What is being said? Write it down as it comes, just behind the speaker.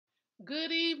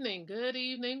Good evening. Good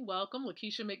evening. Welcome.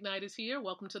 Lakeisha McKnight is here.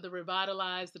 Welcome to the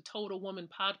Revitalize the Total Woman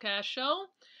podcast show.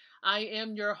 I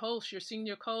am your host, your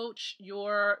senior coach,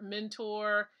 your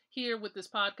mentor here with this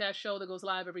podcast show that goes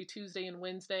live every Tuesday and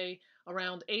Wednesday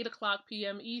around 8 o'clock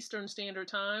p.m. Eastern Standard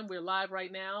Time. We're live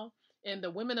right now in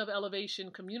the Women of Elevation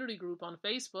community group on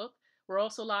Facebook. We're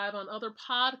also live on other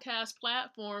podcast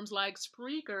platforms like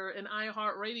Spreaker and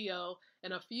iHeartRadio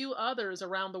and a few others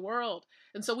around the world.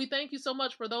 And so we thank you so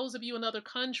much for those of you in other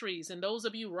countries and those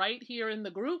of you right here in the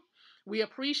group. We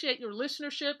appreciate your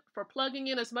listenership for plugging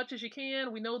in as much as you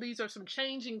can. We know these are some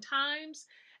changing times,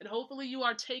 and hopefully you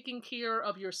are taking care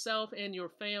of yourself and your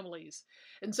families.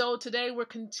 And so today we're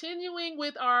continuing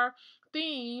with our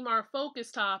theme, our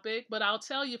focus topic, but I'll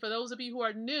tell you, for those of you who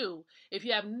are new, if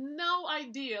you have no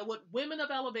idea what Women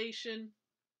of Elevation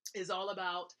is all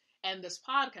about and this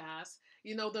podcast,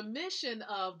 the mission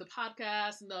of the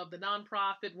podcast and of the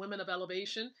nonprofit Women of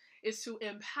Elevation is to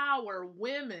empower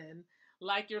women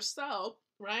like yourself,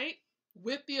 right?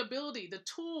 With the ability, the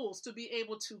tools to be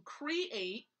able to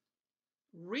create,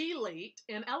 relate,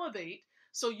 and elevate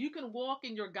so you can walk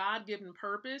in your God-given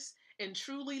purpose and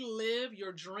truly live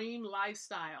your dream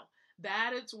lifestyle.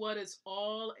 That is what it's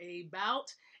all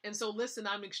about. And so listen,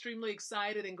 I'm extremely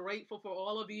excited and grateful for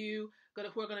all of you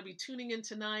who are going to be tuning in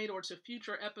tonight or to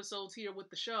future episodes here with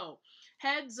the show.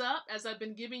 Heads up, as I've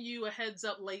been giving you a heads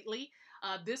up lately,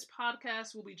 this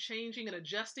podcast will be changing and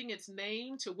adjusting its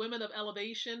name to Women of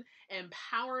Elevation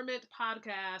Empowerment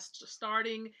Podcast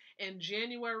starting in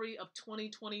January of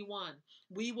 2021.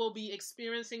 We will be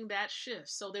experiencing that shift.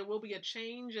 So there will be a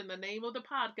change in the name of the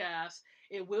podcast.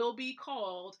 It will be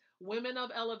called Women of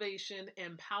Elevation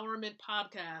Empowerment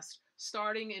Podcast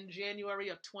starting in January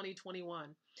of 2021.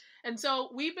 And so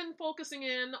we've been focusing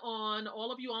in on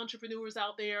all of you entrepreneurs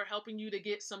out there, helping you to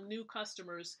get some new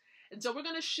customers. And so we're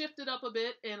going to shift it up a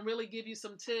bit and really give you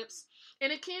some tips.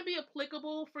 And it can be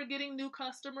applicable for getting new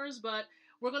customers, but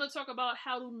we're going to talk about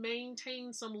how to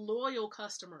maintain some loyal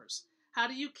customers. How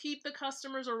do you keep the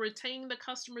customers or retain the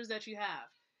customers that you have?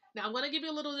 Now, I'm going to give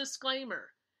you a little disclaimer.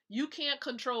 You can't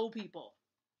control people.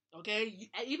 Okay?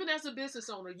 Even as a business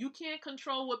owner, you can't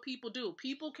control what people do.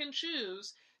 People can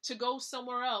choose to go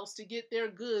somewhere else to get their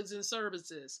goods and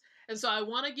services. And so I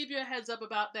want to give you a heads up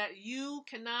about that. You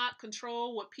cannot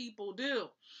control what people do.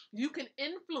 You can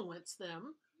influence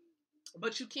them,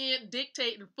 but you can't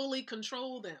dictate and fully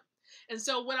control them. And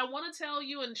so what I want to tell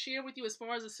you and share with you as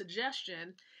far as a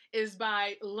suggestion is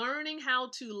by learning how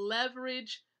to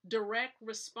leverage direct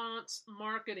response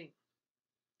marketing.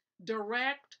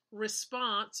 Direct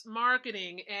response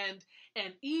marketing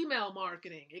and email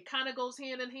marketing. It kind of goes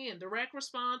hand in hand. Direct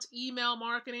response, email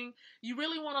marketing. You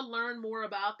really want to learn more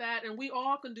about that, and we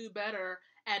all can do better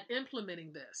at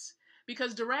implementing this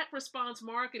because direct response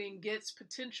marketing gets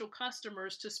potential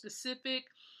customers to specific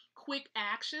quick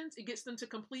actions. It gets them to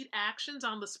complete actions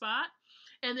on the spot.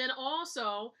 And then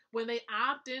also, when they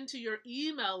opt into your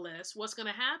email list, what's going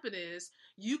to happen is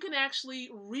you can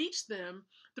actually reach them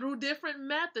through different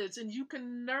methods and you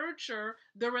can nurture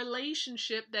the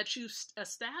relationship that you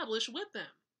establish with them.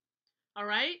 All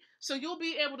right. So you'll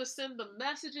be able to send them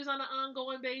messages on an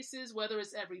ongoing basis, whether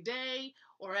it's every day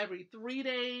or every 3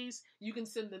 days. You can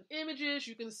send them images.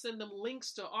 You can send them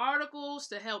links to articles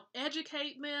to help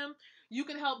educate them. You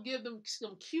can help give them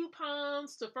some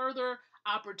coupons to further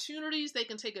opportunities they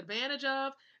can take advantage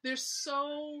of. There's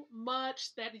so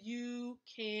much that you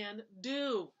can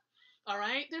do. All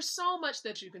right. There's so much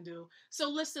that you can do. So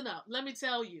listen up. Let me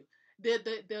tell you,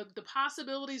 the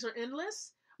possibilities are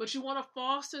endless. But you want to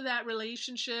foster that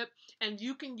relationship, and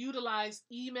you can utilize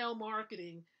email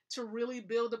marketing to really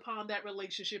build upon that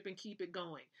relationship and keep it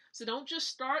going. So don't just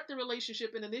start the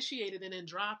relationship and initiate it and then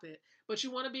drop it, but you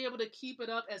want to be able to keep it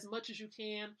up as much as you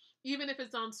can, even if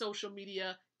it's on social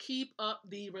media. Keep up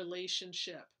the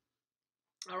relationship.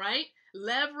 All right?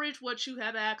 Leverage what you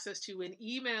have access to in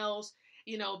emails,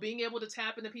 being able to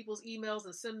tap into people's emails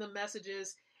and send them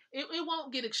messages. It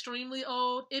won't get extremely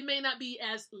old. It may not be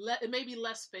it may be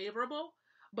less favorable,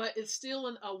 but it's still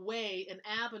an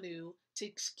avenue to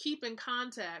keep in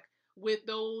contact with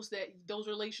those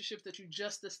relationships that you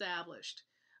just established.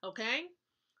 Okay?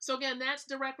 So again, that's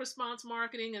direct response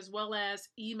marketing as well as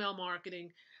email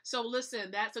marketing. So listen,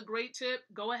 that's a great tip.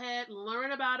 Go ahead,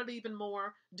 learn about it even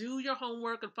more. Do your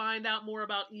homework and find out more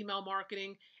about email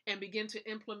marketing and begin to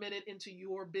implement it into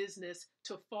your business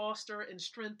to foster and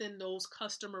strengthen those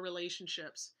customer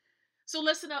relationships. So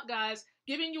listen up, guys.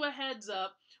 Giving you a heads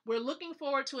up, we're looking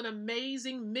forward to an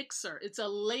amazing mixer. It's a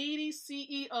Lady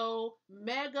CEO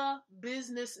mega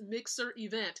business mixer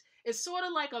event. It's sort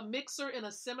of like a mixer in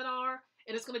a seminar.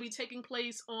 and it's going to be taking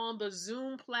place on the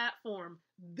Zoom platform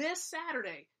this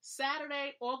Saturday,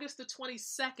 August the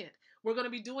 22nd. We're going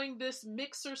to be doing this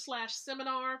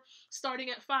mixer/seminar starting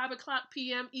at 5 o'clock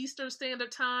p.m. Eastern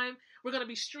Standard Time. We're going to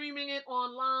be streaming it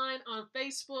online on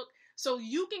Facebook, so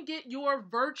you can get your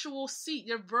virtual seat,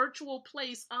 your virtual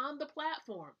place on the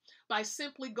platform by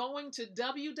simply going to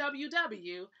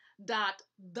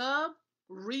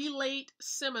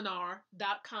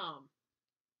www.therelateseminar.com.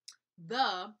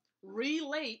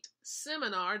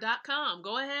 Therelateseminar.com.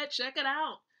 Go ahead, check it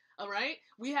out. All right.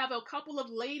 We have a couple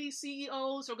of lady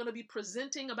CEOs who are going to be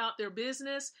presenting about their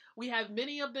business. We have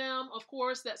many of them, of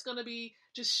course, that's going to be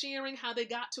just sharing how they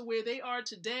got to where they are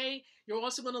today. You're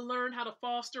also going to learn how to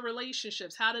foster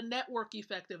relationships, how to network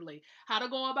effectively, how to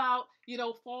go about,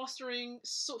 fostering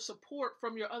support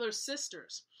from your other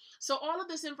sisters. So all of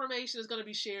this information is going to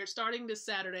be shared starting this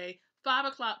Saturday, 5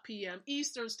 o'clock p.m.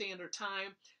 Eastern Standard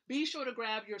Time. Be sure to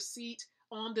grab your seat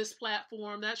on this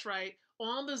platform. That's right,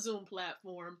 on the Zoom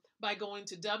platform by going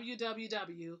to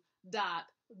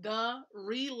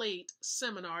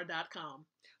www.therelateseminar.com.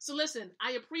 So listen,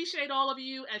 I appreciate all of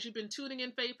you as you've been tuning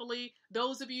in faithfully,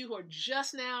 those of you who are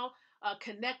just now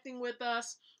connecting with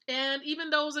us, and even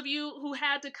those of you who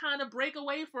had to kind of break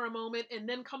away for a moment and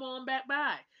then come on back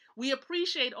by. We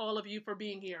appreciate all of you for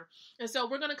being here. And so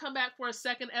we're going to come back for a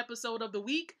second episode of the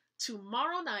week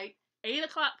tomorrow night, 8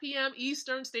 o'clock p.m.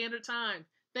 Eastern Standard Time.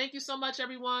 Thank you so much,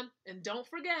 everyone. And don't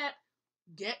forget,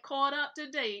 get caught up to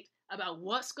date about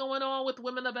what's going on with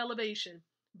Women of Elevation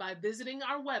by visiting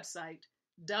our website,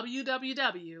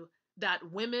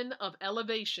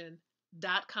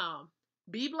 www.womenofelevation.com.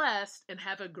 Be blessed and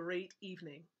have a great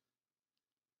evening.